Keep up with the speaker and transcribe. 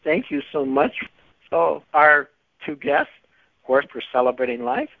Thank you so much. So our two guests, of course, for Celebrating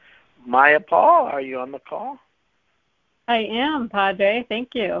Life. Maya Paul, are you on the call? I am, Padre. Thank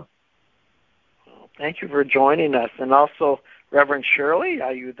you. Well, thank you for joining us. And also, Reverend Shirley,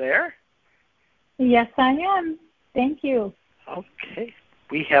 are you there? Yes, I am. Thank you. Okay.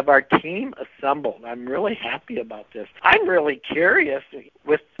 We have our team assembled. I'm really happy about this. I'm really curious.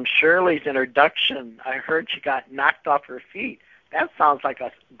 With Shirley's introduction, I heard she got knocked off her feet. That sounds like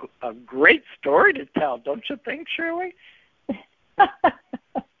a great story to tell, don't you think, Shirley?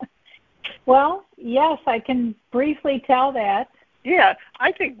 Well, yes, I can briefly tell that. Yeah,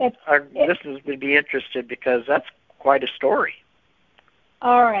 I think our listeners would be interested because that's quite a story.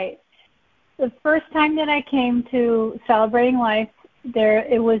 All right. The first time that I came to Celebrating Life,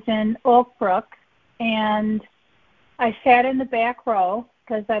 it was in Oak Brook, and I sat in the back row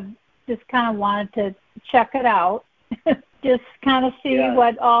because I just kind of wanted to check it out, just kind of see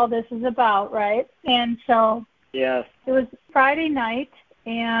what all this is about, right? And so it was Friday night,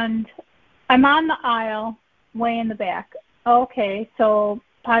 and I'm on the aisle way in the back. Okay, so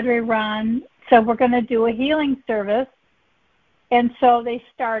Padre Ron said we're going to do a healing service, and so they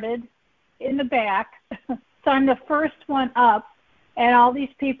started in the back. So I'm the first one up, and all these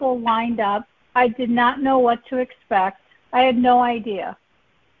people lined up. I did not know what to expect. I had no idea.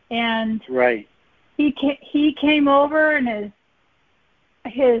 And he came over, and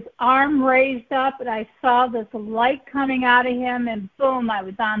his arm raised up, and I saw this light coming out of him, and boom, I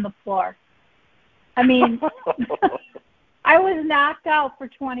was on the floor. I mean, I was knocked out for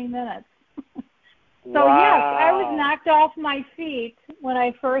 20 minutes. So, yes, I was knocked off my feet when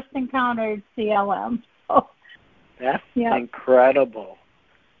I first encountered CLM. So, that's incredible.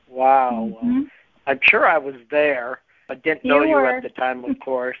 Wow. Mm-hmm. Well, I'm sure I was there. I didn't know you at the time, of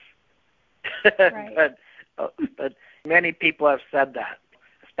course. But many people have said that,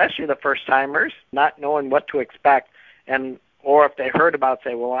 especially the first-timers, not knowing what to expect, or if they heard about it,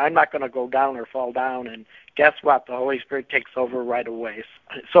 say, well, I'm not going to go down or fall down, and guess what? The Holy Spirit takes over right away.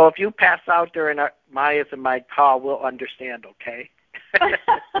 So if you pass out during Maya's and my call, we'll understand, okay?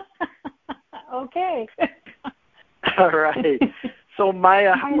 Okay. All right. So,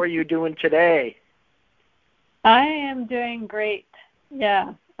 Maya, how are you doing today? I am doing great.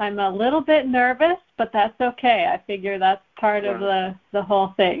 Yeah. I'm a little bit nervous, but that's okay. I figure that's part of the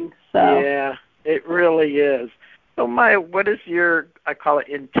whole thing. So yeah, it really is. So, Maya, what is your, I call it,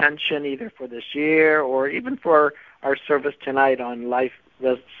 intention either for this year or even for our service tonight on life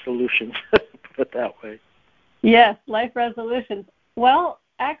resolutions? Put it that way. Yes, life resolutions. Well,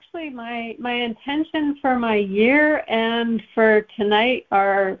 actually, my intention for my year and for tonight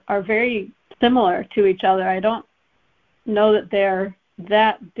are very similar to each other. I don't know that they're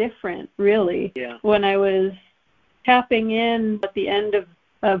that different, really. Yeah. When I was tapping in at the end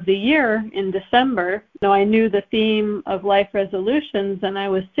of the year in December, I knew the theme of life resolutions, and I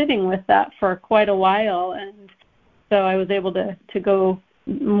was sitting with that for quite a while, and so I was able to go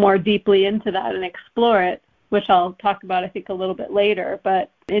more deeply into that and explore it, which I'll talk about, I think, a little bit later.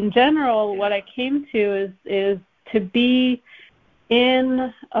 But in general, what I came to is to be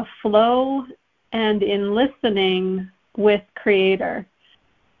in a flow and in listening with Creator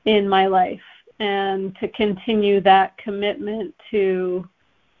in my life, and to continue that commitment to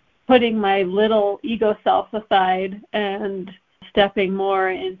putting my little ego self aside and stepping more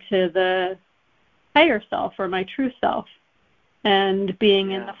into the higher self or my true self, and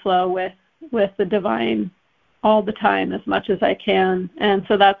being in the flow with the divine all the time as much as I can. And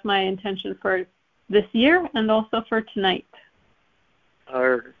so that's my intention for this year and also for tonight.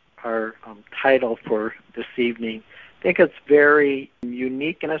 Our title for this evening, I think it's very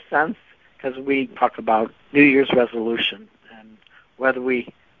unique in a sense, because we talk about New Year's resolution, and whether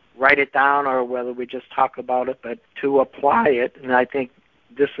we write it down or whether we just talk about it, but to apply it, and I think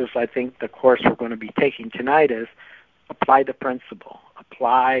this is, the course we're going to be taking tonight is apply the principle,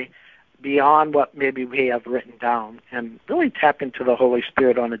 apply beyond what maybe we have written down, and really tap into the Holy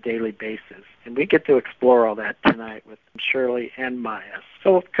Spirit on a daily basis. And we get to explore all that tonight with Shirley and Maya.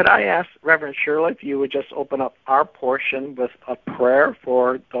 So could I ask Reverend Shirley if you would just open up our portion with a prayer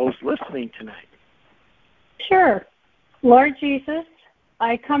for those listening tonight? Sure. Lord Jesus,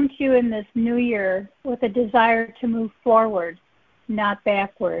 I come to you in this new year with a desire to move forward, not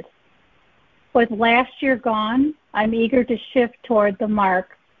backward. With last year gone, I'm eager to shift toward the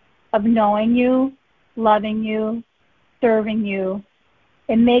mark of knowing you, loving you, serving you,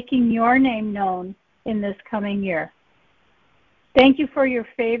 and making your name known in this coming year. Thank you for your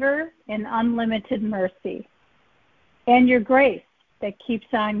favor and unlimited mercy, and your grace that keeps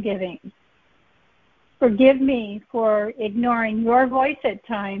on giving. Forgive me for ignoring your voice at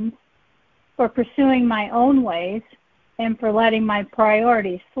times, for pursuing my own ways, and for letting my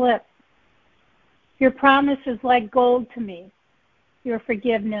priorities slip. Your promise is like gold to me, your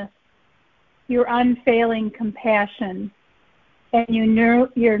forgiveness, your unfailing compassion, and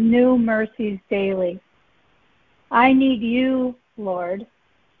your new mercies daily. I need you, Lord.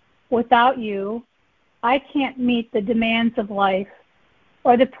 Without you, I can't meet the demands of life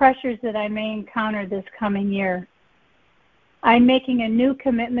or the pressures that I may encounter this coming year. I'm making a new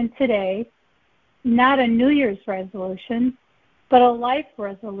commitment today, not a New Year's resolution, but a life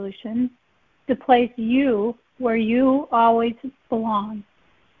resolution to place you where you always belong,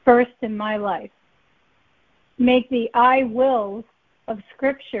 first in my life. Make the I wills of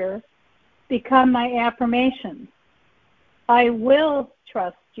Scripture become my affirmations. I will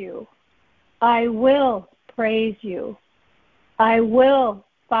trust you. I will praise you. I will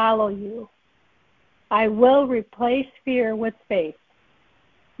follow you. I will replace fear with faith,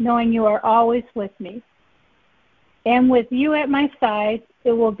 knowing you are always with me. And with you at my side,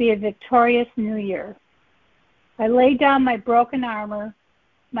 it will be a victorious new year. I lay down my broken armor,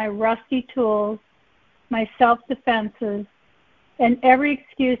 my rusty tools, my self-defenses, and every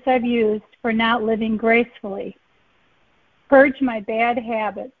excuse I've used for not living gracefully. Purge my bad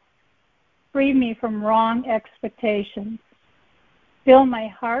habits. Free me from wrong expectations. Fill my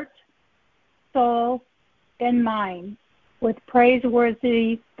heart, soul, and mind with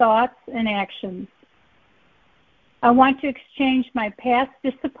praiseworthy thoughts and actions. I want to exchange my past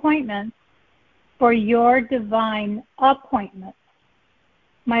disappointments for your divine appointments.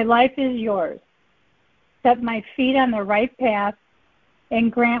 My life is yours. Set my feet on the right path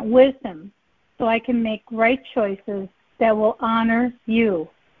and grant wisdom so I can make right choices that will honor you.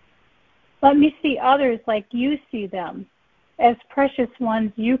 Let me see others like you see them, as precious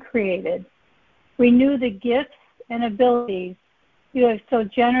ones you created. Renew the gifts and abilities you have so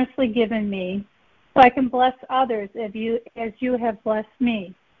generously given me so I can bless others as you have blessed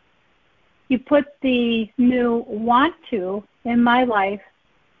me. You put the new want to in my life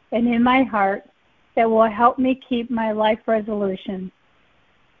and in my heart that will help me keep my life resolution.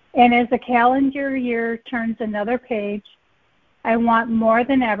 And as the calendar year turns another page, I want more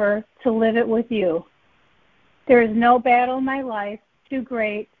than ever to live it with you. There is no battle in my life too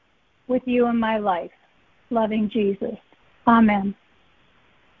great with you in my life. Loving Jesus. Amen.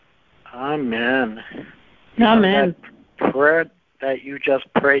 Amen. Amen. That prayer that you just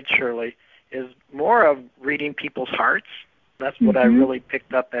prayed, Shirley, is more of reading people's hearts. That's what I really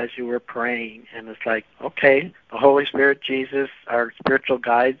picked up as you were praying. And it's like, okay, the Holy Spirit, Jesus, our spiritual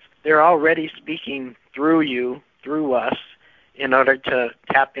guides, they're already speaking through you, through us, in order to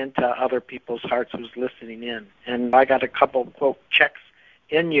tap into other people's hearts who's listening in. And I got a couple, quote, checks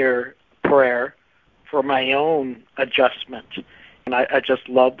in your prayer for my own adjustment. And I just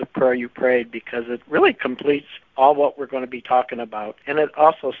love the prayer you prayed because it really completes all what we're going to be talking about. And it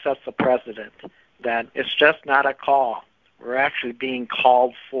also sets a precedent that it's just not a call. We're actually being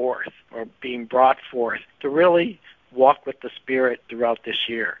called forth or being brought forth to really walk with the Spirit throughout this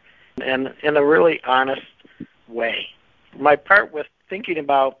year and in a really honest way. My part with thinking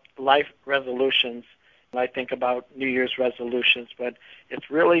about life resolutions, I think about New Year's resolutions, but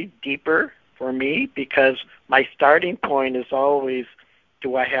it's really deeper for me because my starting point is always,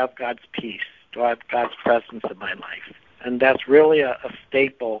 do I have God's peace? Do I have God's presence in my life? And that's really a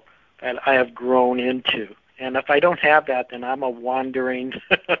staple that I have grown into. And if I don't have that, then I'm a wandering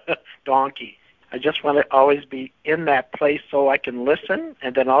donkey. I just want to always be in that place so I can listen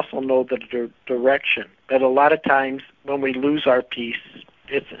and then also know the direction. But a lot of times when we lose our peace,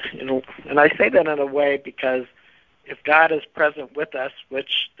 it's, and I say that in a way because if God is present with us,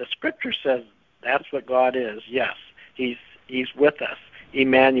 which the Scripture says that's what God is, yes, He's with us.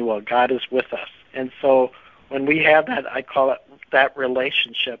 Emmanuel, God is with us. And so when we have that, I call it that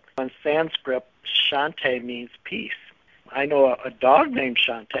relationship. In Sanskrit, Shanti means peace. I know a dog named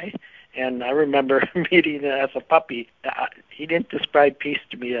Shanti, and I remember meeting as a puppy. He didn't describe peace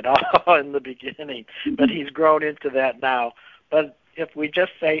to me at all in the beginning, but he's grown into that now. But if we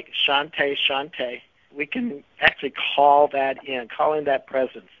just say Shanti, Shanti, we can actually call that in, calling that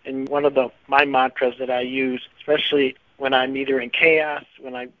presence. And one of my mantras that I use, especially when I'm either in chaos,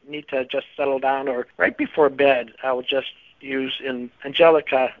 when I need to just settle down, or right before bed, I will just use, and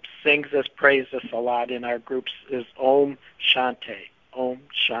Angelica sings this, prays this a lot in our groups, is Om Shanti, Om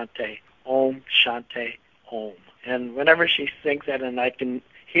Shanti, Om Shanti, Om. And whenever she sings that, and I can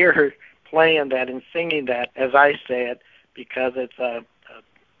hear her playing that and singing that as I say it, because it's a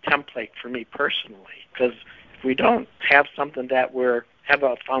template for me personally. Because if we don't have something that we're have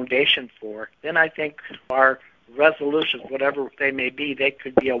a foundation for, then I think our resolutions, whatever they may be, they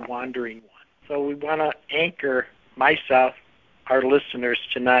could be a wandering one. So we want to anchor myself, our listeners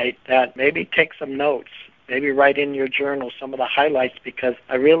tonight, that maybe take some notes, maybe write in your journal some of the highlights, because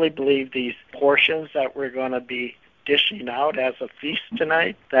I really believe these portions that we're going to be dishing out as a feast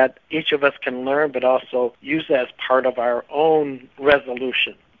tonight, that each of us can learn, but also use as part of our own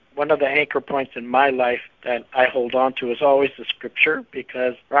resolution. One of the anchor points in my life that I hold on to is always the Scripture,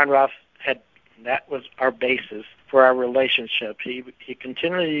 because Ron Roth that was our basis for our relationship. He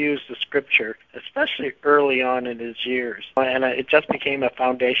continually used the Scripture, especially early on in his years, and it just became a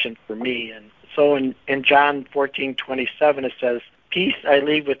foundation for me. And so in John 14:27 it says, "Peace I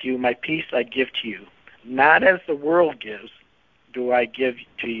leave with you, my peace I give to you. Not as the world gives do I give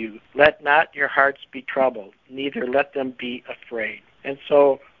to you. Let not your hearts be troubled, neither let them be afraid." And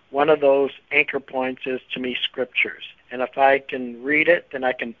so one of those anchor points is, to me, Scriptures. And if I can read it, then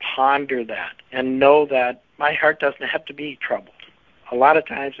I can ponder that and know that my heart doesn't have to be troubled. A lot of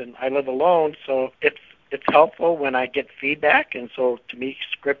times, and I live alone, so it's helpful when I get feedback. And so to me,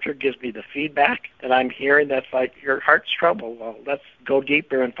 Scripture gives me the feedback that I'm hearing that's like, your heart's troubled. Well, let's go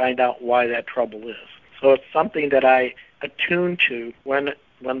deeper and find out why that trouble is. So it's something that I attune to when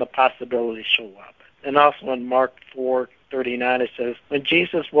the possibilities show up. And also in Mark 4:39 it says, "When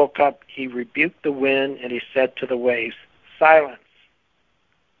Jesus woke up, he rebuked the wind and he said to the waves, 'Silence,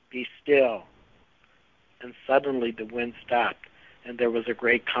 be still.' And suddenly the wind stopped, and there was a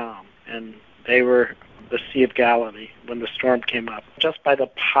great calm." And they were the Sea of Galilee when the storm came up. Just by the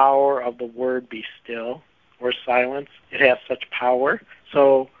power of the word "be still" or silence, it has such power.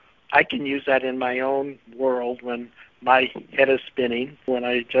 So I can use that in my own world when my head is spinning, when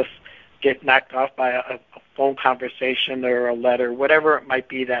I just get knocked off by a phone conversation or a letter, whatever it might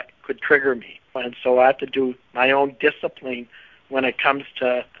be that could trigger me. And so I have to do my own discipline when it comes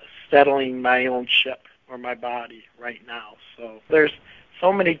to settling my own ship or my body right now. So there's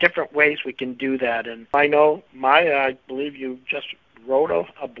so many different ways we can do that. And I know, Maya, I believe you just wrote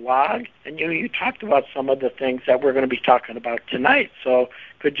a blog, and you talked about some of the things that we're going to be talking about tonight. So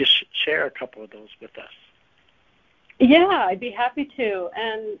could you share a couple of those with us? Yeah, I'd be happy to.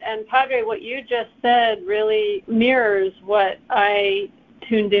 And Padre, what you just said really mirrors what I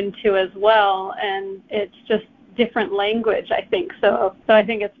tuned into as well, and it's just different language, I think. So I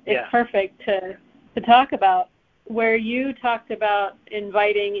think it's perfect to talk about. Where you talked about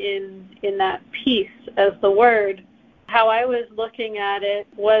inviting in that peace as the word, how I was looking at it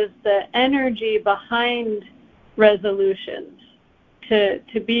was the energy behind resolutions.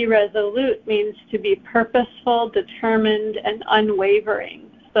 To be resolute means to be purposeful, determined, and unwavering.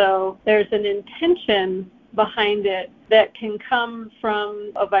 So there's an intention behind it that can come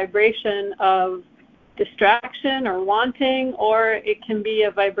from a vibration of distraction or wanting, or it can be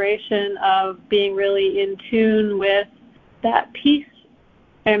a vibration of being really in tune with that peace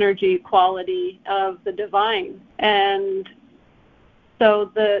energy quality of the divine. And so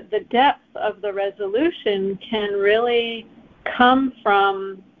the depth of the resolution can really come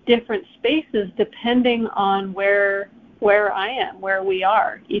from different spaces depending on where I am, where we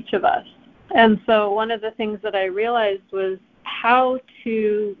are, each of us. And so one of the things that I realized was how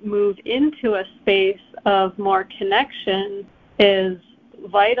to move into a space of more connection is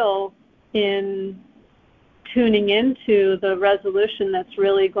vital in tuning into the resolution that's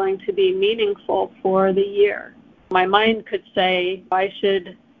really going to be meaningful for the year. My mind could say, I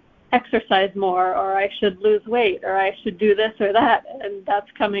should exercise more, or I should lose weight, or I should do this or that, and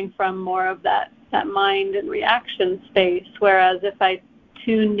that's coming from more of that mind and reaction space. Whereas if I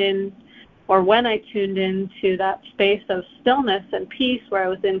tuned in, or when I tuned into that space of stillness and peace where I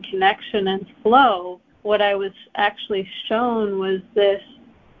was in connection and flow, what I was actually shown was this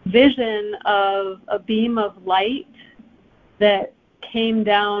vision of a beam of light that came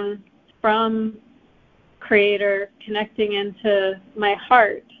down from Creator, connecting into my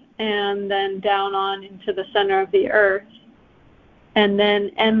heart, and then down on into the center of the earth, and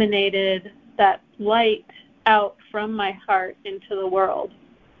then emanated that light out from my heart into the world.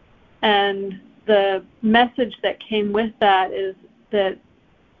 And the message that came with that is that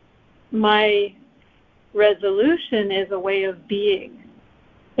my resolution is a way of being.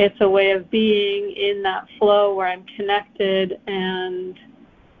 It's a way of being in that flow where I'm connected and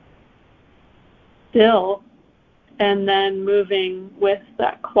still, and then moving with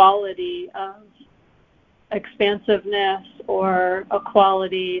that quality of expansiveness or a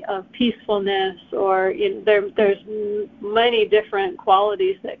quality of peacefulness, or there's many different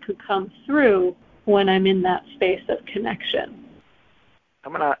qualities that could come through when I'm in that space of connection.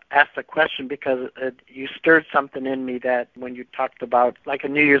 I'm going to ask the question because you stirred something in me that when you talked about like a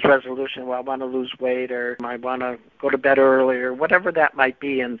New Year's resolution, well, I want to lose weight or I want to go to bed earlier, whatever that might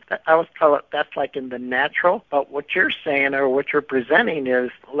be. And I always call it that's like in the natural. But what you're saying or what you're presenting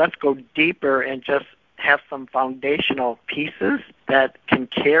is let's go deeper and just have some foundational pieces that can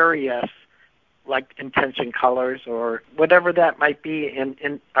carry us, like intention colors or whatever that might be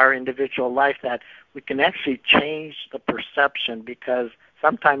in our individual life, that we can actually change the perception, because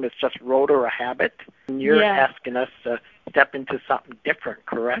sometimes it's just rote or a habit, and you're asking us to step into something different,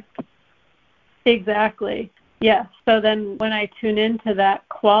 correct? Exactly. Yes. So then when I tune into that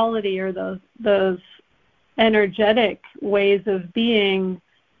quality or those energetic ways of being,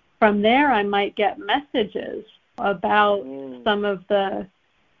 from there I might get messages about some of the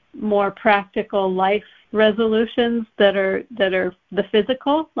more practical life resolutions that are the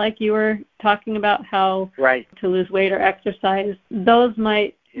physical, like you were talking about, how to lose weight or exercise. Those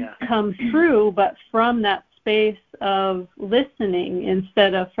might come through, but from that space of listening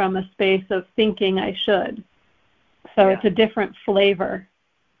instead of from a space of thinking I should. So it's a different flavor.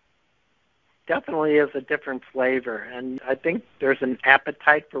 Definitely is a different flavor, and I think there's an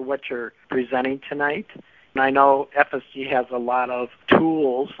appetite for what you're presenting tonight. And I know FSG has a lot of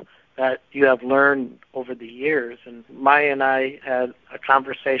tools that you have learned over the years. And Maya and I had a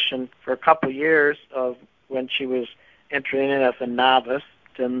conversation for a couple of years of when she was entering in as a novice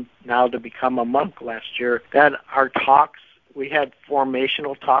and now to become a monk last year, that our talks, we had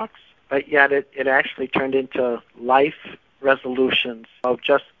formational talks, but yet it actually turned into life resolutions of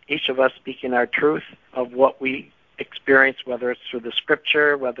just each of us speaking our truth of what we experience, whether it's through the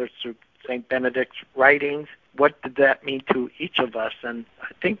scripture, whether it's through St. Benedict's writings. What did that mean to each of us? And I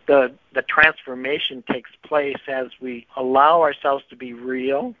think the transformation takes place as we allow ourselves to be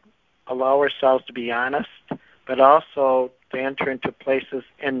real, allow ourselves to be honest, but also to enter into places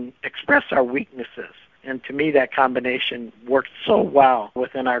and express our weaknesses. And to me, that combination works so well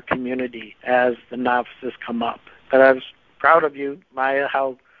within our community as the novices come up. But I was proud of you, Maya,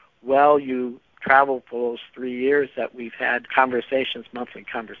 how well you traveled for those 3 years that we've had conversations, monthly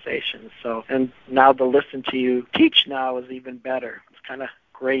conversations. So, and now to listen to you teach now is even better. It's kind of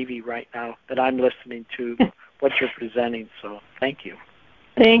gravy right now that I'm listening to what you're presenting. So thank you.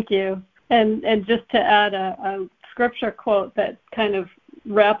 Thank you. And just to add a scripture quote that kind of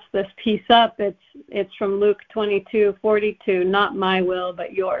wraps this piece up, it's from Luke 22:42, not my will,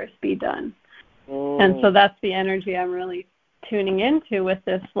 but yours be done. And so that's the energy I'm really tuning into with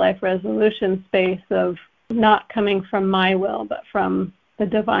this life resolution space of not coming from my will, but from the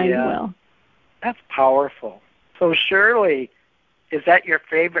divine will. That's powerful. So Shirley, is that your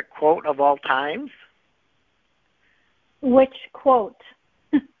favorite quote of all times? Which quote?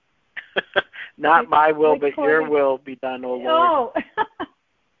 Not my will, but your will be done, O Lord. Oh,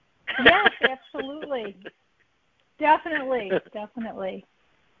 yes, absolutely. Definitely.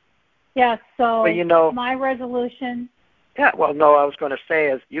 Yes, so my resolution... Yeah, well, no, I was going to say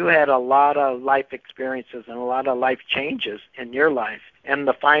is you had a lot of life experiences and a lot of life changes in your life. And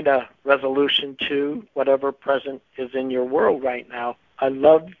to find a resolution to whatever present is in your world right now, I'd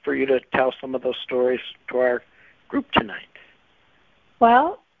love for you to tell some of those stories to our group tonight.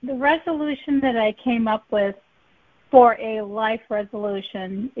 Well, the resolution that I came up with for a life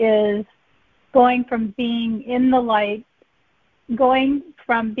resolution is going from being in the light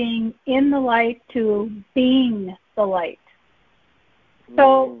to being the light.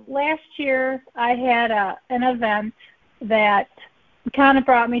 So last year I had an event that kind of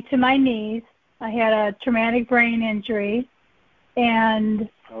brought me to my knees. I had a traumatic brain injury, and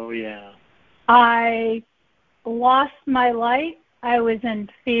I lost my light. I was in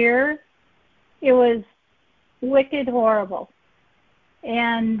fear. It was wicked horrible.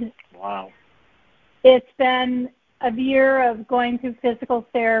 And it's been a year of going through physical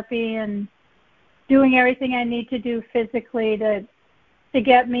therapy and doing everything I need to do physically to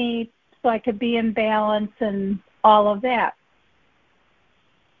get me so I could be in balance and all of that.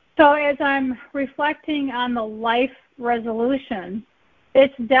 So as I'm reflecting on the life resolution,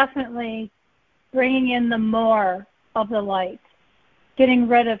 it's definitely bringing in the more of the light, getting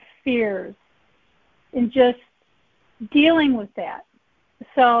rid of fears, and just dealing with that.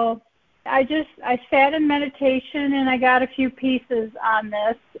 So I sat in meditation and I got a few pieces on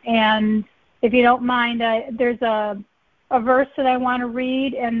this, and if you don't mind, there's a verse that I want to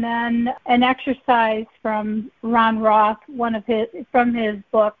read, and then an exercise from Ron Roth, from his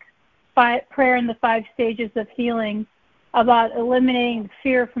book, Prayer in the 5 Stages of Healing, about eliminating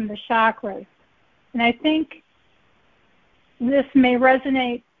fear from the chakras. And I think this may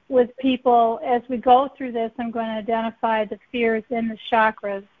resonate with people as we go through this. I'm going to identify the fears in the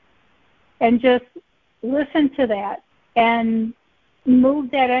chakras and just listen to that and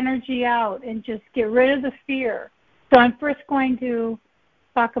move that energy out and just get rid of the fear. So I'm first going to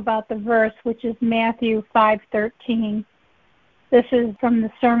talk about the verse, which is Matthew 5:13. This is from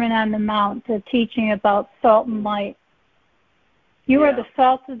the Sermon on the Mount, the teaching about salt and light. You are the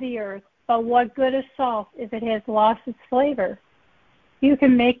salt of the earth, but what good is salt if it has lost its flavor?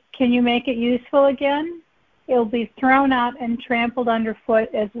 Can you make it useful again? It will be thrown out and trampled underfoot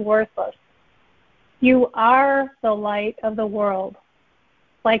as worthless. You are the light of the world,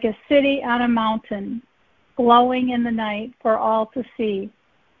 like a city on a mountain, glowing in the night for all to see.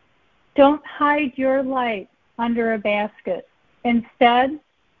 Don't hide your light under a basket. Instead,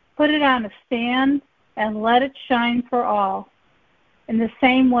 put it on a stand and let it shine for all. In the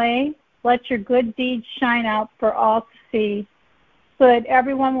same way, let your good deeds shine out for all to see, so that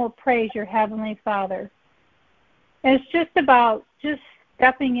everyone will praise your Heavenly Father. And it's just about just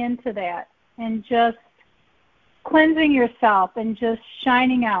stepping into that and just cleansing yourself and just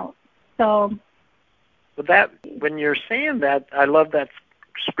shining out. So, well, that when you're saying that, I love that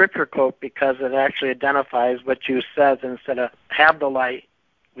scripture quote because it actually identifies what you said. Instead of have the light,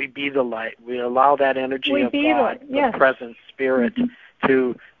 we be the light. We allow that energy of God, the present spirit,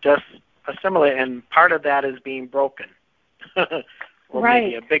 to just assimilate. And part of that is being broken. Or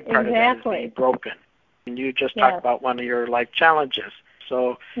maybe a big part of that is being broken. And you just talked about one of your life challenges.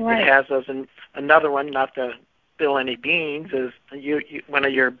 So it has us another one, not to spill any beans, is one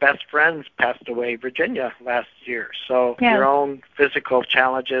of your best friends passed away, Virginia, last year. So your own physical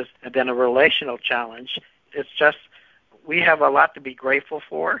challenges and then a relational challenge. It's just we have a lot to be grateful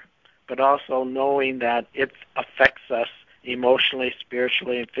for, but also knowing that it affects us emotionally,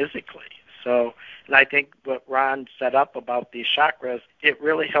 spiritually, and physically. So, and I think what Ron set up about these chakras, it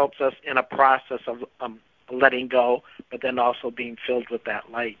really helps us in a process of letting go, but then also being filled with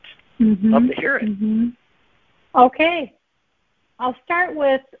that light. Love to hear it. Okay. I'll start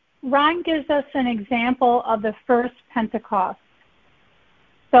with, Ron gives us an example of the first Pentecost.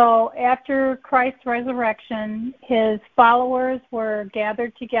 So after Christ's resurrection, his followers were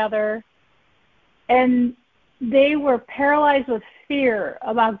gathered together, and they were paralyzed with fear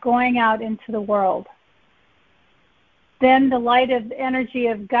about going out into the world. Then the light of energy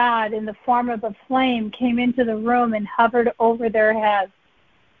of God in the form of a flame came into the room and hovered over their heads.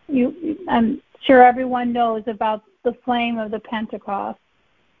 I'm sure everyone knows about the flame of the Pentecost.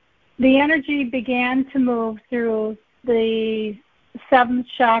 The energy began to move through the seventh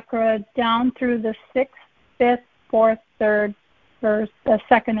chakra down through the sixth, fifth, fourth, third, first,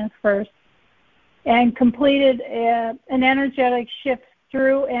 second, and first, and completed an energetic shift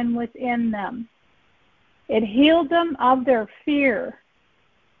through and within them. It healed them of their fear,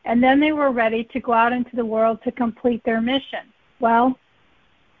 and then they were ready to go out into the world to complete their mission. Well,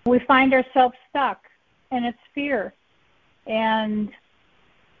 we find ourselves stuck, and it's fear. And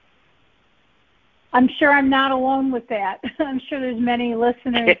I'm sure I'm not alone with that. I'm sure there's many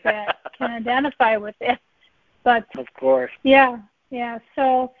listeners that can identify with it. But of course. Yeah.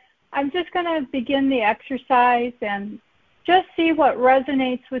 So I'm just going to begin the exercise and just see what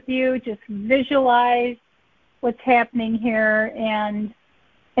resonates with you. Just visualize what's happening here, and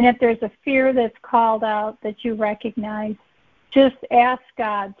if there's a fear that's called out that you recognize, just ask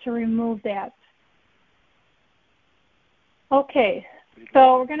God to remove that. Okay,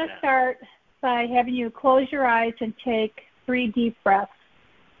 so we're going to start by having you close your eyes and take 3 deep breaths.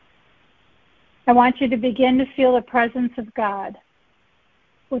 I want you to begin to feel the presence of God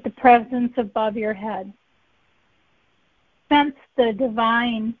with the presence above your head. Sense the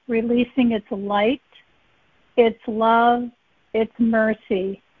divine releasing its light, its love, its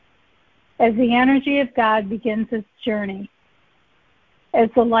mercy, as the energy of God begins its journey. As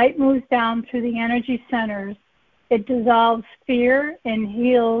the light moves down through the energy centers, it dissolves fear and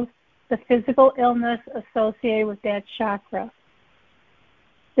heals the physical illness associated with that chakra.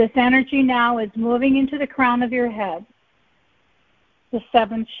 This energy now is moving into the crown of your head, the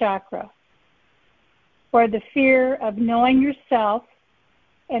 7th chakra, where the fear of knowing yourself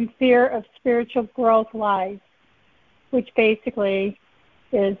and fear of spiritual growth lies, which basically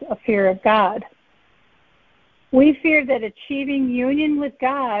is a fear of God. We fear that achieving union with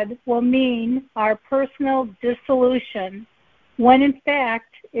God will mean our personal dissolution, when in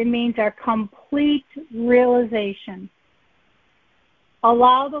fact it means our complete realization.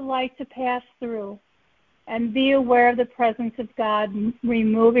 Allow the light to pass through and be aware of the presence of God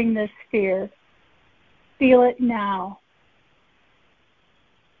removing this fear. Feel it now.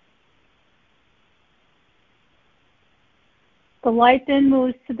 The light then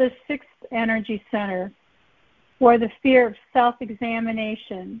moves to the sixth energy center, where the fear of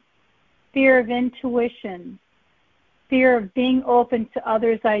self-examination, fear of intuition, fear of being open to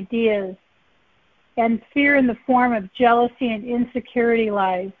others' ideas, and fear in the form of jealousy and insecurity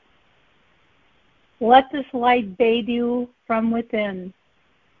lies. Let this light bathe you from within,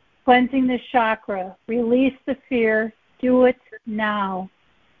 cleansing the chakra. Release the fear. Do it now.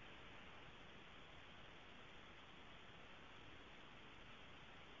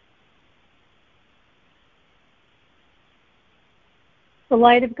 The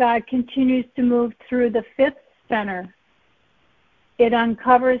light of God continues to move through the fifth center. It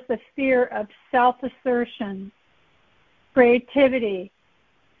uncovers the fear of self-assertion, creativity,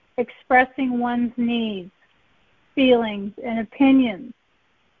 expressing one's needs, feelings, and opinions.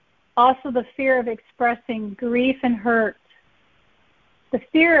 Also the fear of expressing grief and hurt. The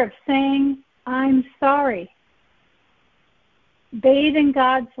fear of saying, I'm sorry. Bathe in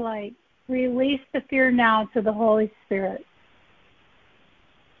God's light. Release the fear now to the Holy Spirit.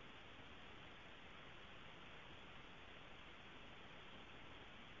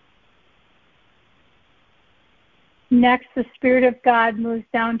 Next, the Spirit of God moves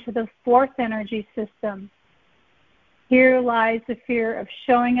down to the fourth energy system. Here lies the fear of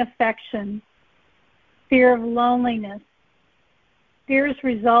showing affection, fear of loneliness, fears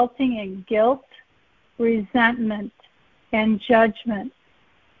resulting in guilt, resentment, and judgment.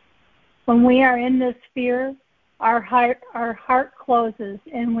 When we are in this fear, our heart closes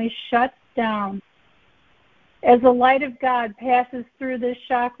and we shut down. As the light of God passes through this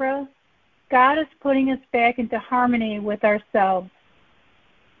chakra, God is putting us back into harmony with ourselves,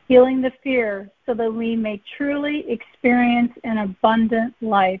 healing the fear so that we may truly experience an abundant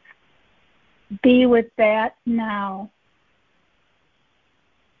life. Be with that now.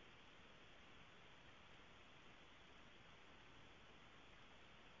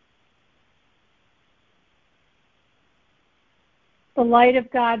 The light of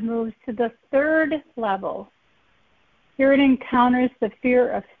God moves to the third level. Here it encounters the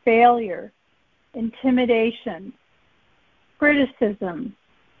fear of failure, intimidation, criticism,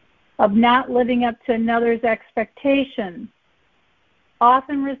 of not living up to another's expectation,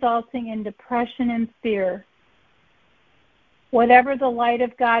 often resulting in depression and fear. Whatever the light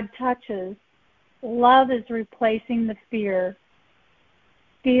of God touches, love is replacing the fear.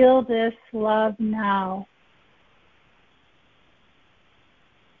 Feel this love now.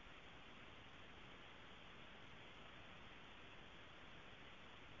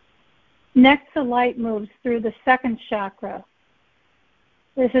 Next, the light moves through the second chakra.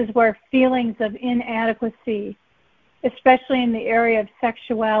 This is where feelings of inadequacy, especially in the area of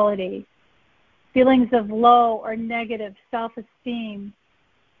sexuality, feelings of low or negative self-esteem,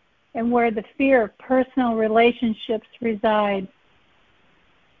 and where the fear of personal relationships reside.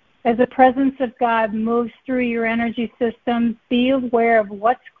 As the presence of God moves through your energy system, be aware of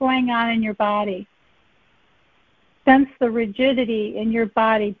what's going on in your body. Sense the rigidity in your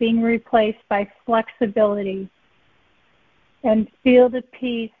body being replaced by flexibility, and feel the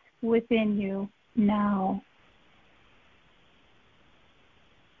peace within you now.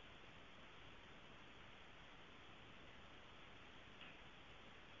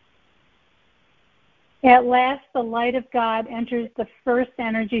 At last, the light of God enters the first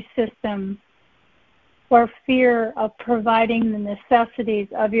energy system, where fear of providing the necessities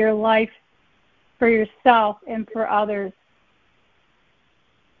of your life for yourself and for others.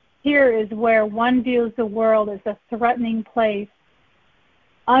 Here is where one views the world as a threatening place,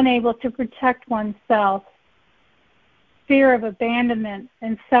 unable to protect oneself, fear of abandonment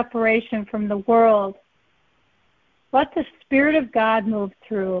and separation from the world. Let the Spirit of God move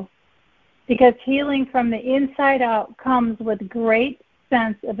through, because healing from the inside out comes with great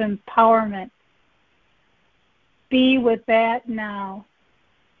sense of empowerment. Be with that now.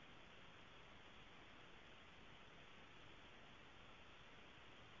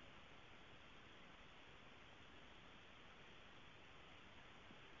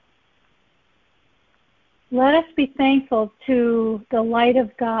 Let us be thankful to the light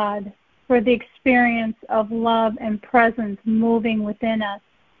of God for the experience of love and presence moving within us.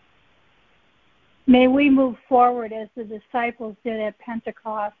 May we move forward as the disciples did at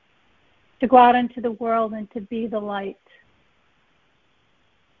Pentecost, to go out into the world and to be the light.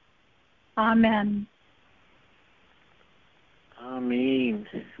 Amen. Amen.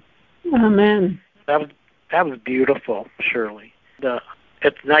 Amen. That was beautiful, Shirley.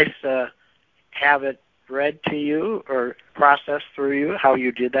 It's nice to have it read to you or processed through you how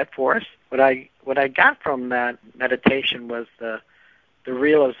you did that for us. What I got from that meditation was the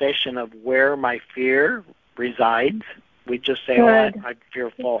realization of where my fear resides We just say, Good. I'm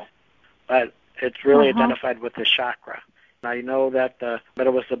fearful. But it's really identified with the chakra. I know that but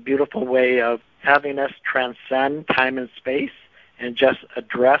it was a beautiful way of having us transcend time and space and just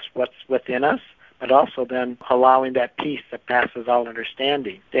address what's within us, but also then allowing that peace that passes all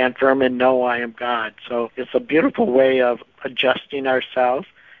understanding. Stand firm and know I am God. So it's a beautiful way of adjusting ourselves,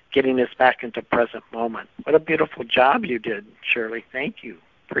 getting us back into present moment. What a beautiful job you did, Shirley. Thank you.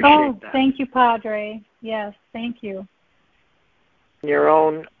 Appreciate that. Thank you, Padre. Yes, thank you. Your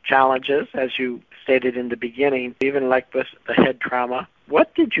own challenges, as you stated in the beginning, even like with the head trauma,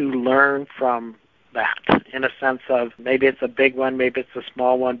 what did you learn from that in a sense of maybe it's a big one, maybe it's a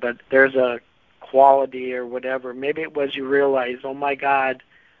small one, but there's a quality or whatever. Maybe it was you realize, oh my God,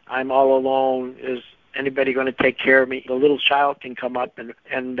 I'm all alone. Is anybody going to take care of me? The little child can come up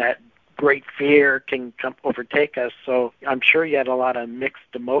and that great fear can overtake us. So I'm sure you had a lot of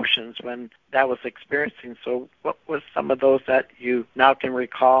mixed emotions when that was experiencing. So what was some of those that you now can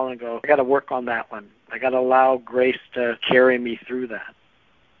recall and go, I got to work on that one. I got to allow grace to carry me through that.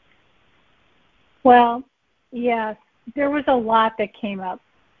 Well, yes, there was a lot that came up.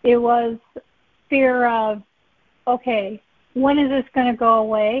 It was fear of, okay, when is this going to go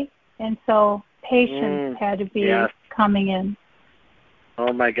away? And so patience had to be coming in.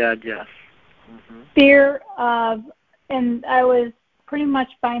 Oh, my God, yes. Mm-hmm. Fear of, and I was pretty much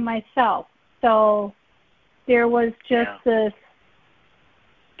by myself. So there was just this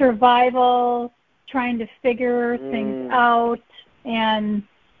survival, trying to figure things out, and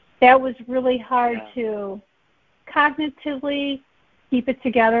that was really hard to cognitively keep it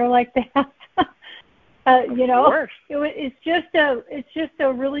together like that. You know, it's just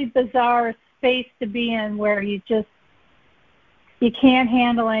a really bizarre space to be in where you can't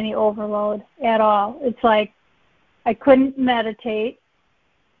handle any overload at all. It's like I couldn't meditate.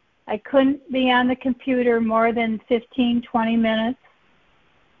 I couldn't be on the computer more than 15, 20 minutes.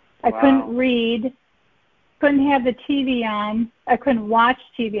 I couldn't read. Couldn't have the TV on. I couldn't watch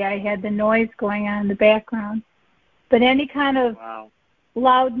TV. I had the noise going on in the background. But any kind of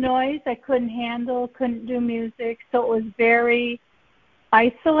loud noise I couldn't handle, couldn't do music. So it was very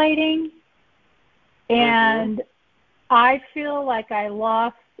isolating. And I feel like I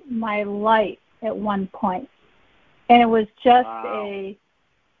lost my light at one point. And it was just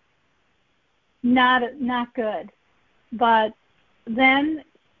not good. But then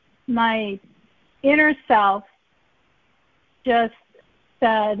my inner self just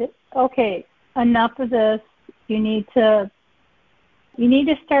said, okay, enough of this. You need to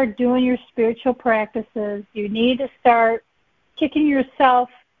start doing your spiritual practices. You need to start kicking yourself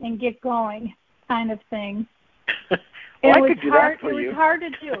and get going, kind of thing. Well, and I could do that for you. It was hard to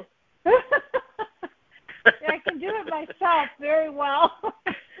do. I can do it myself very well.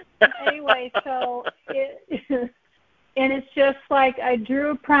 Anyway, so and it's just like I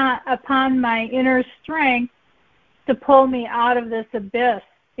drew upon my inner strength to pull me out of this abyss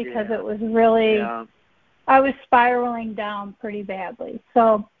because it was really, I was spiraling down pretty badly.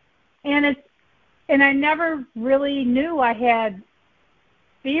 So, and I never really knew I had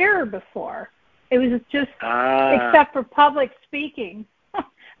fear before. It was just, except for public speaking.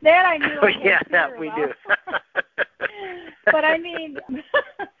 That I knew I had fear we about. do. But I mean,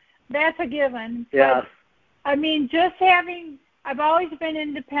 that's a given. Yeah. But, I mean, I've always been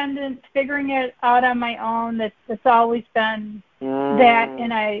independent, figuring it out on my own. That's always been that,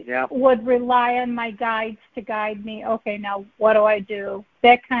 and I would rely on my guides to guide me. Okay, now what do I do?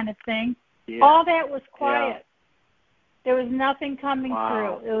 That kind of thing. Yeah. All that was quiet. There was nothing coming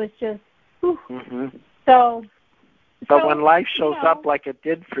through. It was just, So. But when life shows up like it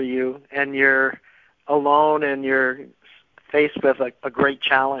did for you, and you're alone and you're faced with a great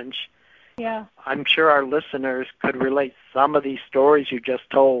challenge, I'm sure our listeners could relate some of these stories you just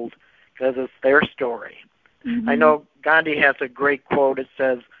told because it's their story. I know Gandhi has a great quote. It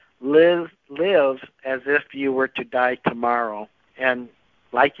says, live as if you were to die tomorrow. And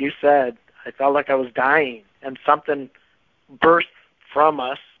like you said, I felt like I was dying, and something burst from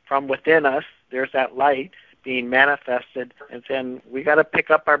us, from within us. There's that light being manifested, and then we got to pick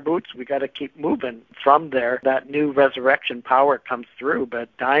up our boots. We got to keep moving from there. That new resurrection power comes through,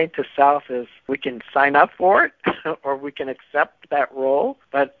 but dying to self is, we can sign up for it or we can accept that role,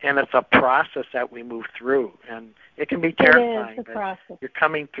 and it's a process that we move through, and it can be terrifying. It is a process. You're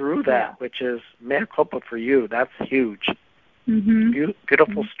coming through that, which is mea culpa for you. That's huge.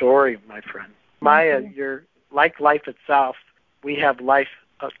 Beautiful story, my friend. Maya, you're like life itself. We have life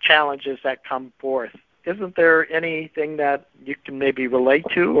challenges that come forth. Isn't there anything that you can maybe relate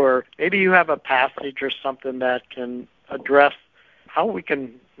to, or maybe you have a passage or something that can address how we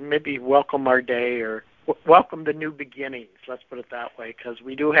can maybe welcome our day, or welcome the new beginnings. Let's put it that way, because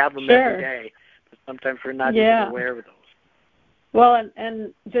we do have them every day, but sometimes we're not even aware of those. Well,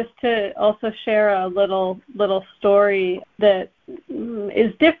 and just to also share a little story that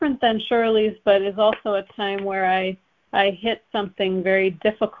is different than Shirley's, but is also a time where I hit something very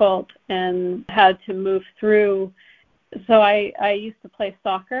difficult and had to move through. So I used to play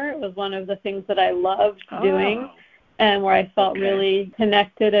soccer. It was one of the things that I loved doing, and where I felt really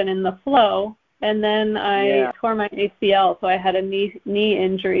connected and in the flow. And then I tore my ACL, so I had a knee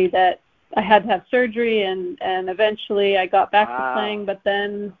injury that I had to have surgery, and eventually I got back to playing, but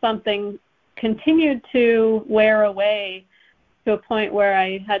then something continued to wear away to a point where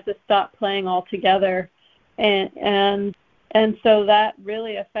I had to stop playing altogether. And so that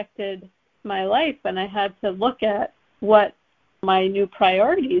really affected my life, and I had to look at what my new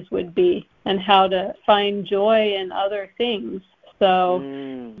priorities would be and how to find joy in other things. So,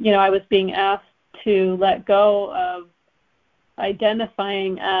 I was being asked to let go of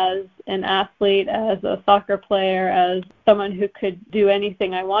identifying as an athlete, as a soccer player, as someone who could do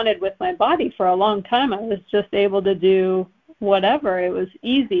anything I wanted with my body. For a long time, I was just able to do whatever. It was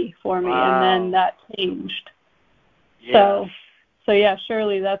easy for me, and then that changed. Yes. So yeah,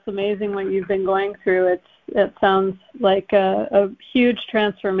 Shirley, that's amazing what you've been going through. It sounds like a huge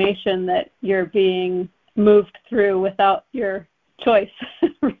transformation that you're being moved through without your choice,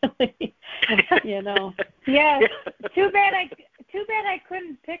 really. Yes. Too bad I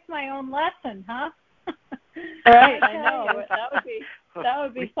couldn't pick my own lesson, huh? Right, I know. That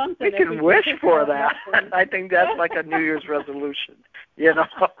would be something. We can wish for that. I think that's like a New Year's resolution.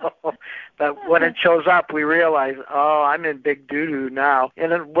 But when it shows up, we realize, I'm in big doo-doo now.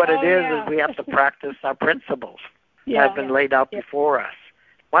 And then what it is we have to practice our principles that have been laid out before us.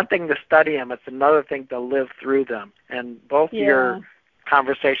 One thing to study them, it's another thing to live through them. And both your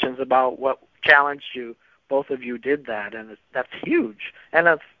conversations about what challenged you, both of you did that, and that's huge. And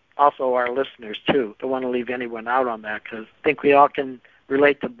that's also our listeners, too. Don't want to leave anyone out on that, because I think we all can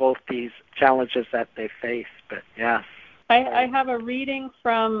relate to both these challenges that they face. But, yes. I have a reading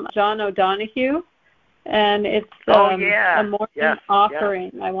from John O'Donohue, and it's a morning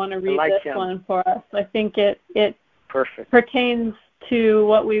offering. I want to read this one for us. I think it pertains to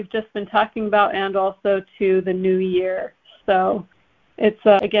what we've just been talking about and also to the new year. So it's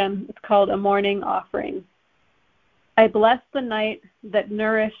called A Morning Offering. I bless the night that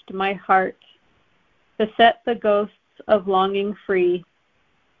nourished my heart to set the ghosts of longing free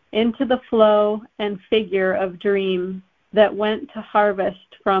into the flow and figure of dream that went to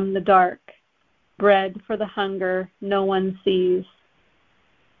harvest from the dark, bread for the hunger no one sees.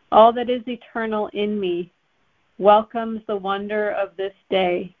 All that is eternal in me welcomes the wonder of this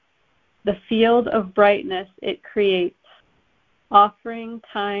day, the field of brightness it creates, offering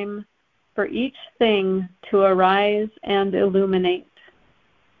time for each thing to arise and illuminate.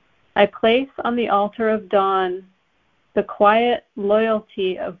 I place on the altar of dawn the quiet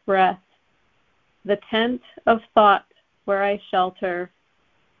loyalty of breath, the tent of thought where I shelter,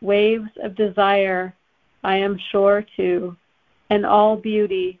 waves of desire I am sure to, and all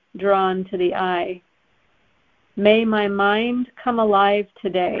beauty drawn to the eye. May my mind come alive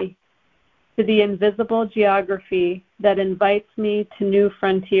today to the invisible geography that invites me to new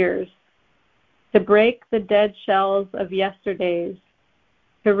frontiers, to break the dead shells of yesterdays,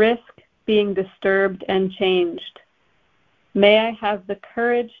 to risk being disturbed and changed. May I have the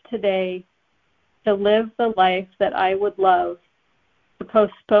courage today to live the life that I would love, to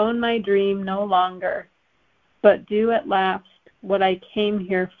postpone my dream no longer, but do at last what I came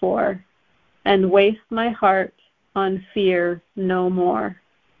here for, and waste my heart on fear no more.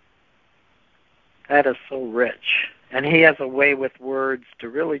 That is so rich. And he has a way with words to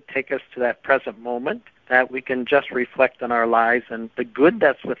really take us to that present moment, that we can just reflect on our lives and the good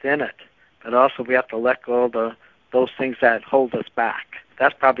that's within it. But also we have to let go of those things that hold us back.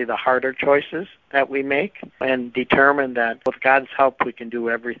 That's probably the harder choices that we make, and determine that with God's help we can do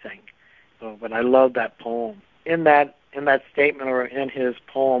everything. So, but I love that poem. In that statement, or in his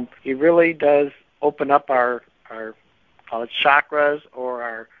poem, he really does open up our call it chakras, or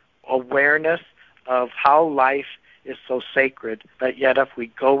our awareness of how life is so sacred, but yet if we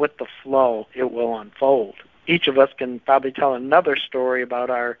go with the flow, it will unfold. Each of us can probably tell another story about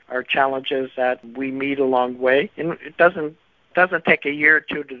our challenges that we meet along the way. And it doesn't take a year or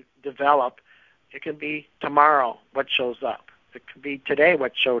two to develop. It can be tomorrow what shows up. It could be today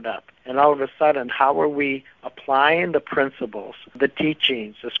what showed up. And all of a sudden, how are we applying the principles, the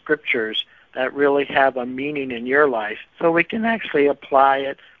teachings, the scriptures that really have a meaning in your life, so we can actually apply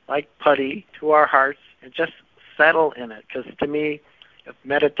it like putty to our hearts and just settle in it? Because to me,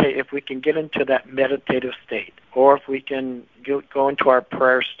 if we can get into that meditative state, or if we can go into our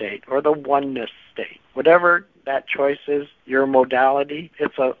prayer state or the oneness state, whatever that choice is, your modality,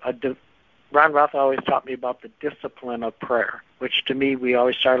 it's Ron Roth always taught me about the discipline of prayer, which to me, we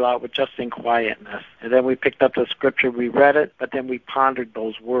always started out with just in quietness. And then we picked up the scripture, we read it, but then we pondered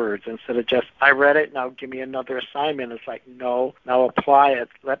those words instead of just, I read it, now give me another assignment. It's like, no, now apply it.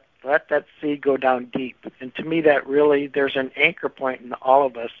 Let that seed go down deep. And to me, that really, there's an anchor point in all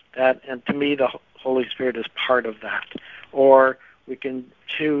of us, and to me, the Holy Spirit is part of that. Or we can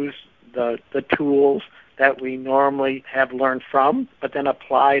choose the tools that we normally have learned from, but then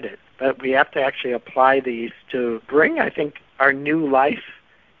applied it. But we have to actually apply these to bring, I think, our new life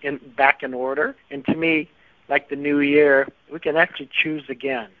back in order. And to me, like the new year, we can actually choose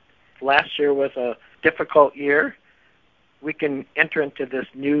again. Last year was a difficult year. We can enter into this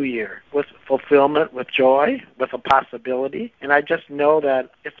new year with fulfillment, with joy, with a possibility. And I just know that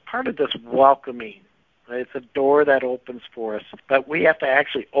it's part of this welcoming. It's a door that opens for us, but we have to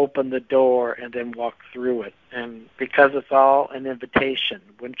actually open the door and then walk through it. And because it's all an invitation,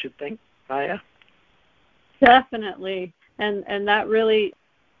 wouldn't you think, Maya? Definitely. And that really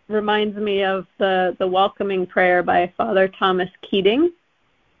reminds me of the welcoming prayer by Father Thomas Keating.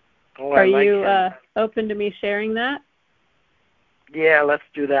 Oh, Are you open to me sharing that? Yeah, let's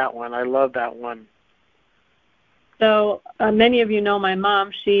do that one. I love that one. So many of you know my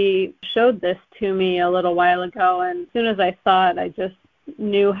mom. She showed this to me a little while ago, and as soon as I saw it, I just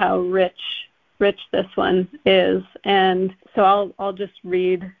knew how rich this one is. And so I'll just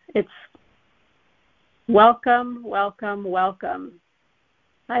read. It's welcome, welcome, welcome.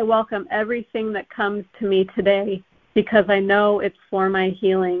 I welcome everything that comes to me today because I know it's for my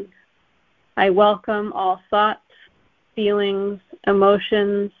healing. I welcome all thoughts, feelings,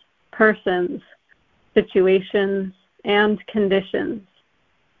 emotions, persons, situations, and conditions.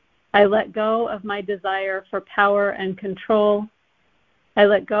 I let go of my desire for power and control. I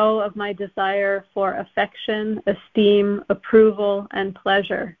let go of my desire for affection, esteem, approval, and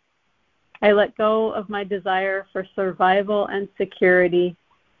pleasure. I let go of my desire for survival and security.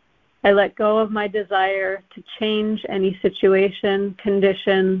 I let go of my desire to change any situation,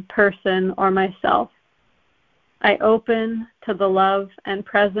 condition, person, or myself. I open to the love and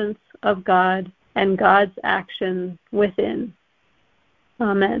presence of God and God's action within.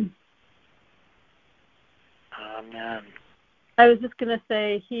 Amen. Amen. I was just going to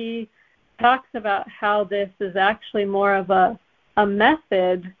say, he talks about how this is actually more of a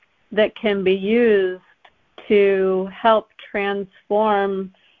method that can be used to help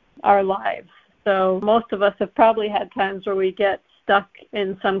transform our lives. So most of us have probably had times where we get stuck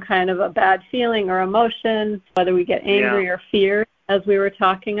in some kind of a bad feeling or emotion, whether we get angry or fear, as we were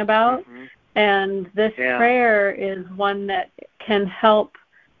talking about. Mm-hmm. And this prayer is one that can help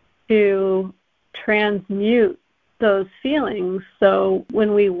to transmute those feelings. So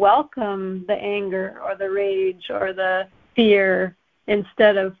when we welcome the anger or the rage or the fear,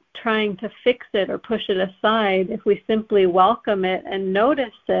 instead of trying to fix it or push it aside, if we simply welcome it and notice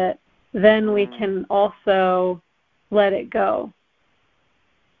it, then we can also let it go.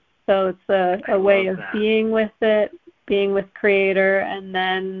 So it's a way of being with it, being with Creator, and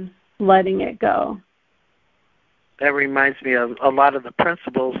then letting it go. That reminds me of a lot of the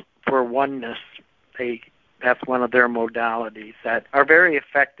principles for oneness. That's one of their modalities that are very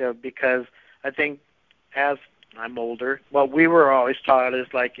effective, because I think as I'm older, what we were always taught is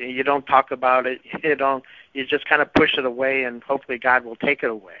like, you don't talk about it, you just kind of push it away and hopefully God will take it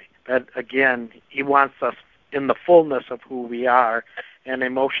away. But again, He wants us in the fullness of who we are, and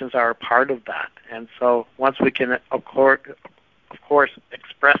emotions are a part of that. And so once we can, of course,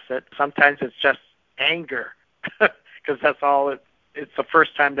 express it, sometimes it's just anger, because that's all it's the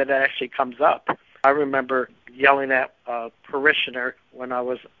first time that it actually comes up. I remember yelling at a parishioner when I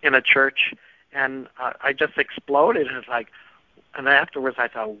was in a church, and I just exploded. And afterwards I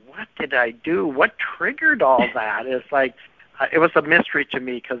thought, what did I do? What triggered all that? It's like, it was a mystery to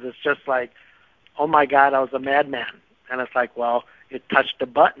me, because it's just like, oh my God, I was a madman. And it's like, well, it touched a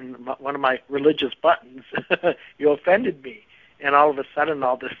button, one of my religious buttons. You offended me. And all of a sudden,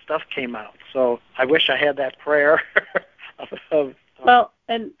 all this stuff came out. So I wish I had that prayer. Well,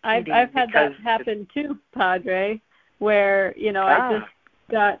 and I've had that happen too, Padre, where, I just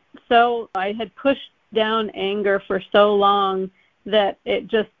got I had pushed down anger for so long that it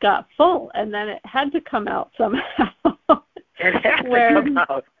just got full, and then it had to come out somehow. It had to come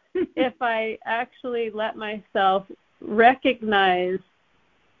out. If I actually let myself recognize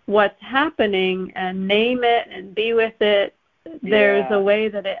what's happening and name it and be with it, there's a way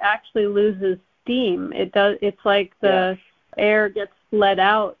that it actually loses steam. It's like the air gets let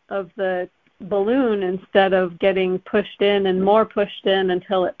out of the balloon instead of getting pushed in and more pushed in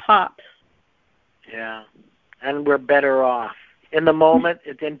until it pops. Yeah, and we're better off. In the moment,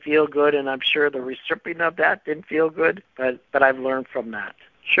 it didn't feel good, and I'm sure the recipient of that didn't feel good, but I've learned from that.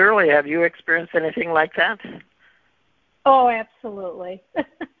 Shirley, have you experienced anything like that? Oh, absolutely.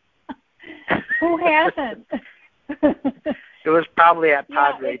 Who hasn't? It was probably at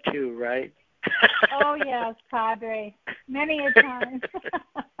Padre too, right? Oh, yes, Padre. Many a time.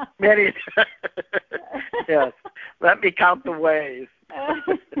 Many times. Yes. Let me count the ways.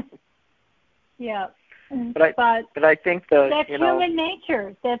 Yeah. But I think that's human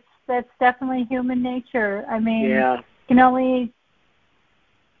nature. That's definitely human nature. I mean, yeah. You can only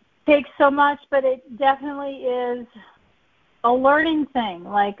take so much, but it definitely is a learning thing.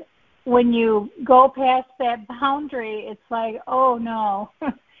 Like when you go past that boundary, it's like, oh no,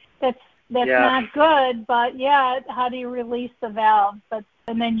 that's not good. But yeah, how do you release the valve?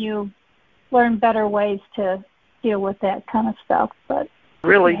 And then you learn better ways to deal with that kind of stuff. But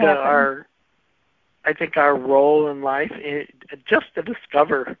really, I think our role in life is just to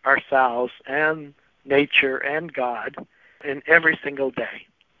discover ourselves and nature and God in every single day.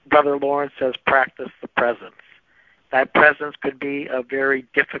 Brother Lawrence says, practice the presence. That presence could be a very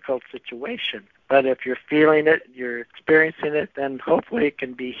difficult situation, but if you're feeling it, you're experiencing it, then hopefully it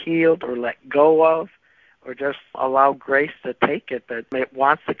can be healed or let go of, or just allow grace to take it, that it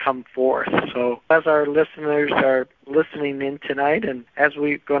wants to come forth. So as our listeners are listening in tonight, and as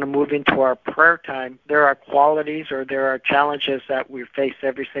we're going to move into our prayer time, there are qualities or there are challenges that we face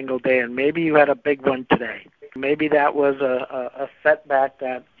every single day, and maybe you had a big one today. Maybe that was a setback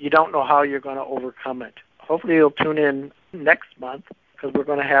that you don't know how you're going to overcome it. Hopefully you'll tune in next month, because we're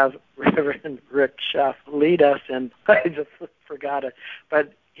going to have Reverend Rick Schaff lead us, and I just forgot it.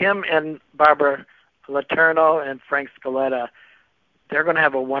 But him and Barbara Letourneau and Frank Scaletta, they're going to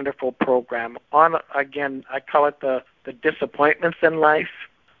have a wonderful program on, again, I call it the disappointments in life,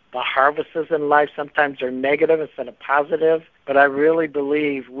 the harvests in life. Sometimes are negative instead of positive, but I really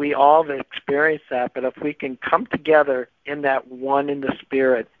believe we all experience that. But if we can come together in that one in the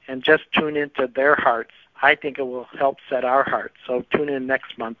Spirit and just tune into their hearts, I think it will help set our hearts. So tune in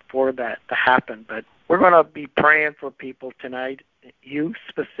next month for that to happen. But we're going to be praying for people tonight, you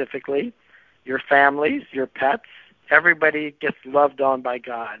specifically, your families, your pets. Everybody gets loved on by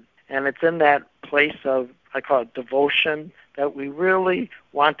God. And it's in that place of, I call it devotion, that we really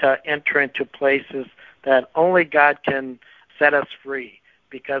want to enter into places that only God can set us free,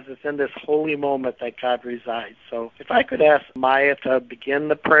 because it's in this holy moment that God resides. So if I could ask Maya to begin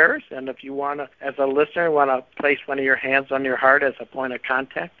the prayers, and if you want to, as a listener, want to place one of your hands on your heart as a point of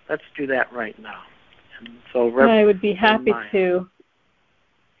contact, let's do that right now. And so I would be happy to.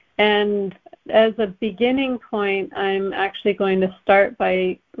 And as a beginning point, I'm actually going to start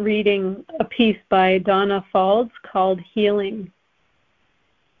by reading a piece by Donna Faulds called Healing.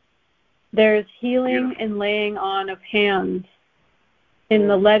 There's healing in laying on of hands, in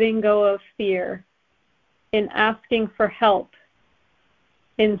the letting go of fear, in asking for help,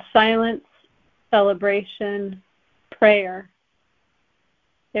 in silence, celebration, prayer.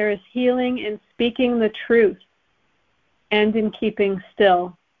 There is healing in speaking the truth and in keeping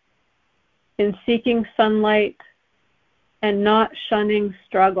still, in seeking sunlight and not shunning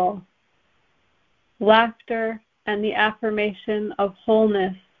struggle. Laughter and the affirmation of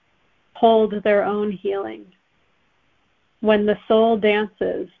wholeness hold their own healing. When the soul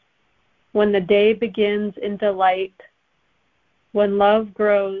dances, when the day begins in delight, when love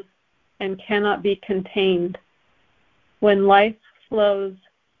grows and cannot be contained, when life flows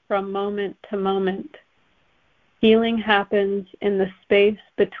from moment to moment, healing happens in the space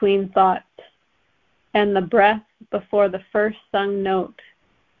between thoughts and the breath before the first sung note.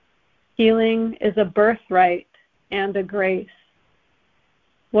 Healing is a birthright and a grace.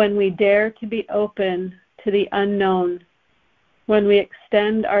 When we dare to be open to the unknown, when we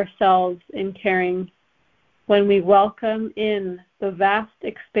extend ourselves in caring, when we welcome in the vast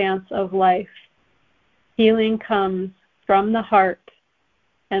expanse of life, healing comes from the heart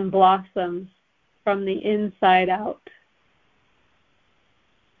and blossoms from the inside out.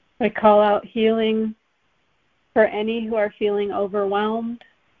 I call out healing for any who are feeling overwhelmed,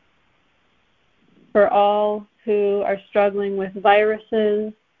 for all who are struggling with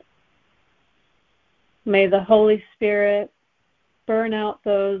viruses. May the Holy Spirit burn out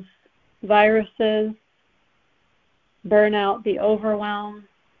those viruses, burn out the overwhelm.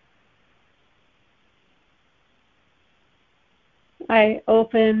 I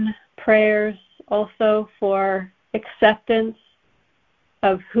open prayers also for acceptance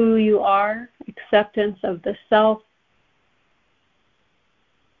of who you are, acceptance of the self,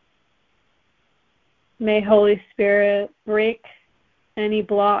 May Holy Spirit break any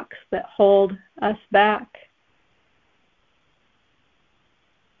blocks that hold us back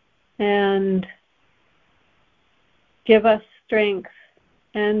and give us strength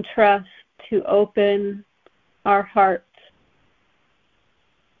and trust to open our hearts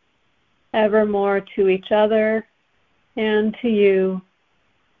evermore to each other and to you,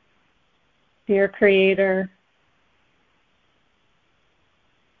 dear Creator.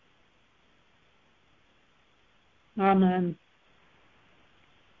 Amen.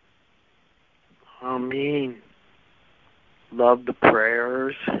 Amen. Love the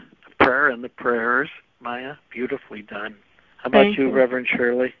prayers, the prayer and the prayers, Maya. Beautifully done. How about Thank you, you, Reverend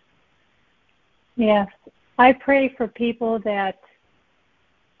Shirley? Yes. I pray for people that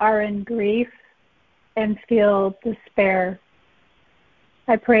are in grief and feel despair.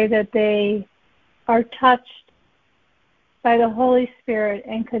 I pray that they are touched by the Holy Spirit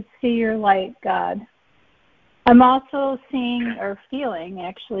and could see your light, God. I'm also seeing or feeling,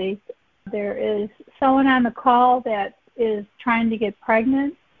 actually, there is someone on the call that is trying to get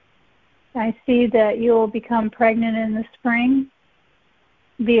pregnant. I see that you will become pregnant in the spring,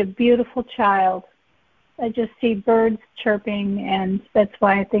 be a beautiful child. I just see birds chirping, and that's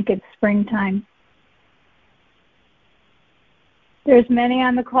why I think it's springtime. There's many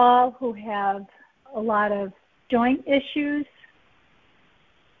on the call who have a lot of joint issues.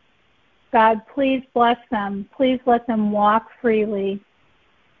 God, please bless them. Please let them walk freely.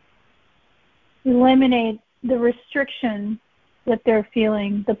 Eliminate the restriction that they're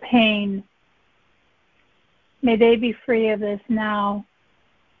feeling, the pain. May they be free of this now.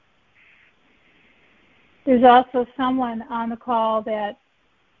 There's also someone on the call that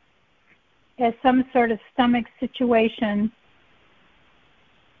has some sort of stomach situation,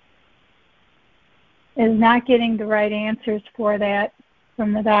 is not getting the right answers for that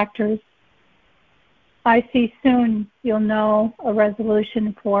from the doctors. I see soon you'll know a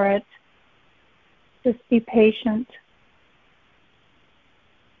resolution for it. Just be patient.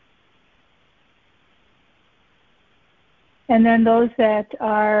 And then those that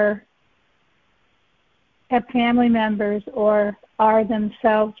have family members or are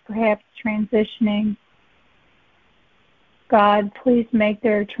themselves perhaps transitioning, God, please make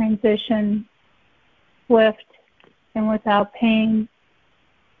their transition swift and without pain.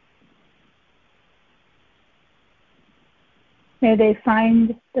 May they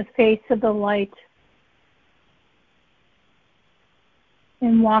find the face of the light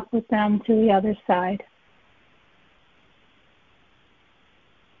and walk with them to the other side.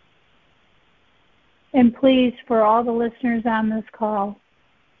 And please, for all the listeners on this call,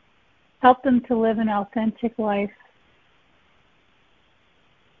 help them to live an authentic life,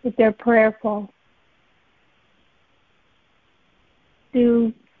 that they're prayerful,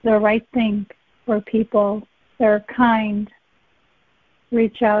 do the right thing for people, they're kind,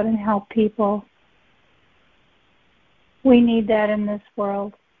 reach out and help people. We need that in this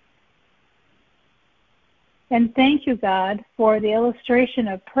world. And thank you, God, for the illustration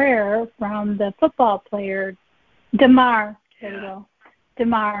of prayer from the football player, Damar. There we go.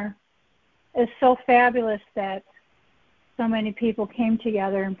 Damar. It's so fabulous that so many people came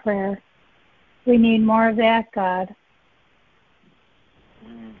together in prayer. We need more of that, God.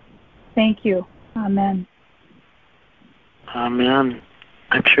 Thank you. Amen. Amen.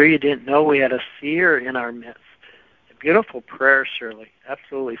 I'm sure you didn't know we had a seer in our midst. A beautiful prayer, Shirley.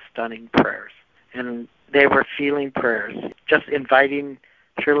 Absolutely stunning prayers. And they were feeling prayers.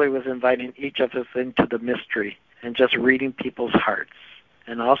 Shirley was inviting each of us into the mystery and just reading people's hearts.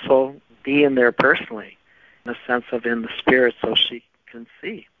 And also being there personally, in a sense of in the spirit so she can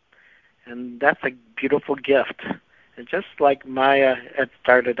see. And that's a beautiful gift. And just like Maya had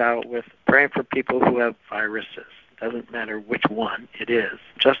started out with praying for people who have viruses, doesn't matter which one it is,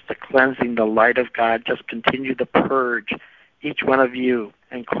 just the cleansing, the light of God, just continue to purge each one of you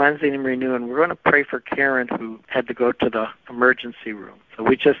and cleansing and renewing. We're going to pray for Karen, who had to go to the emergency room. So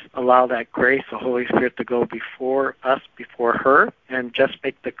we just allow that grace, the Holy Spirit, to go before us, before her, and just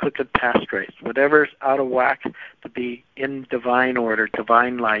make the crooked path straight. Whatever's out of whack to be in divine order,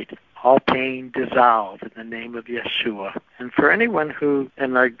 divine light, all pain dissolved in the name of Yeshua. And for anyone who,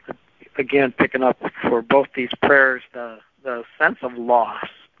 and again, picking up for both these prayers, the sense of loss,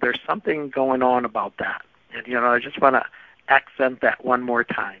 there's something going on about that. And, I just want to accent that one more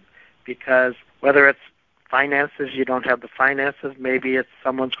time, because whether it's finances, you don't have the finances, maybe it's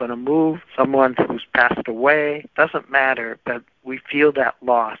someone's going to move, someone who's passed away, doesn't matter, but we feel that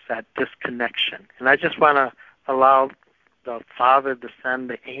loss, that disconnection. And I just want to allow the Father to send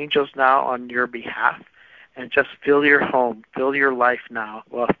the angels now on your behalf and just fill your home, fill your life now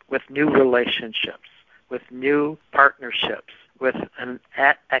with new relationships, with new partnerships, with an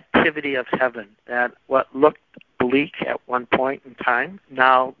activity of heaven, that what looked bleak at one point in time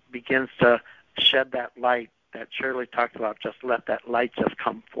now begins to shed that light that Shirley talked about. Just let that light just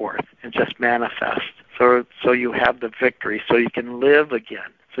come forth and just manifest. So you have the victory, so you can live again,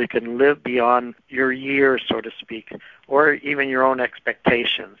 so you can live beyond your years, so to speak, or even your own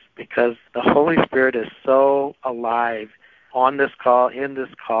expectations, because the Holy Spirit is so alive on this call,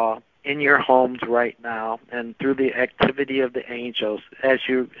 in your homes right now, and through the activity of the angels. As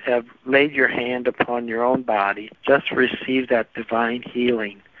you have laid your hand upon your own body, just receive that divine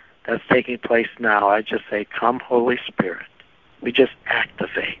healing that's taking place now. I just say, come, Holy Spirit. We just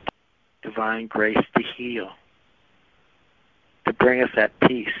activate divine grace to heal, to bring us that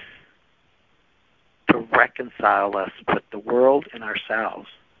peace, to reconcile us with the world and ourselves,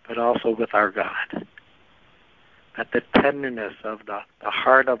 but also with our God. That the tenderness of the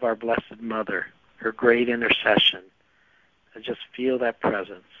heart of our Blessed Mother, her great intercession, to just feel that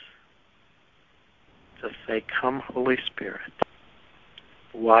presence. Just say, come, Holy Spirit,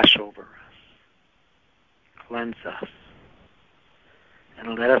 wash over us, cleanse us,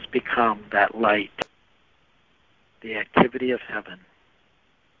 and let us become that light, the activity of heaven.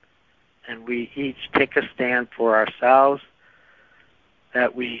 And we each take a stand for ourselves,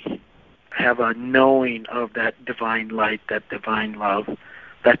 that we have a knowing of that divine light, that divine love,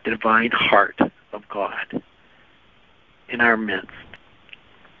 that divine heart of God in our midst.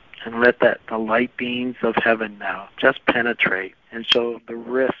 And let the light beams of heaven now just penetrate. And so the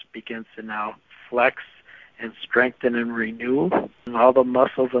wrist begins to now flex and strengthen and renew. And all the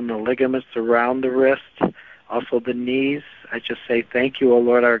muscles and the ligaments around the wrist, also the knees. I just say thank you, O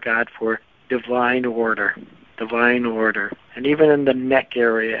Lord our God, for divine order. And even in the neck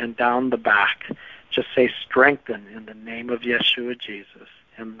area and down the back, just say strengthen in the name of Yeshua Jesus.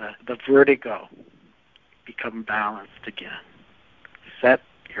 And the vertigo become balanced again. Set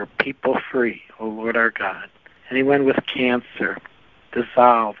your people free, O Lord our God. Anyone with cancer,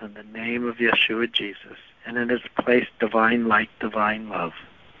 dissolve in the name of Yeshua Jesus. And in its place, divine light, divine love.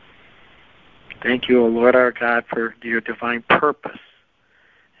 Thank you, O Lord our God, for your divine purpose.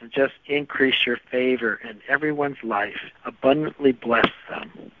 And just increase your favor in everyone's life. Abundantly bless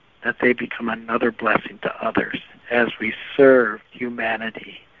them, that they become another blessing to others as we serve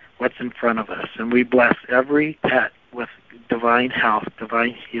humanity, what's in front of us. And we bless every pet with divine health,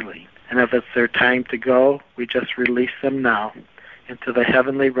 divine healing. And if it's their time to go, we just release them now into the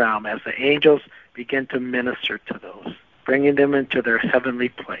heavenly realm as the angels begin to minister to those, bringing them into their heavenly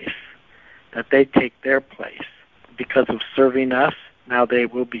place, that they take their place. Because of serving us, now they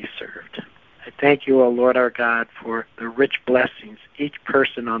will be served. I thank you, O Lord our God, for the rich blessings, each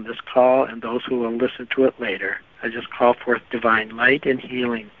person on this call and those who will listen to it later. I just call forth divine light and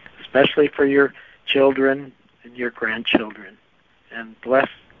healing, especially for your children and your grandchildren. And bless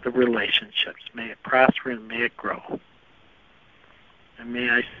the relationships. May it prosper and may it grow. And may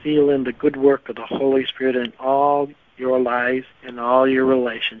I seal in the good work of the Holy Spirit in all your lives and all your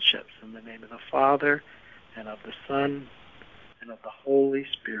relationships. In the name of the Father, and of the Son, and of the Holy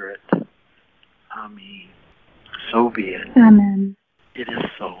Spirit. Amen. So be it. Amen. It is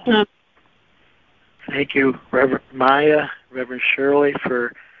so. Thank you, Reverend Maya, Reverend Shirley,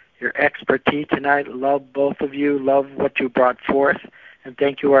 for your expertise tonight. Love both of you. Love what you brought forth. And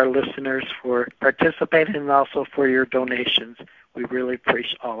thank you, our listeners, for participating and also for your donations. We really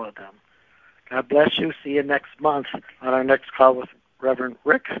appreciate all of them. God bless you. See you next month on our next call with Reverend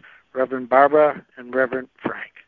Rick, Reverend Barbara, and Reverend Frank.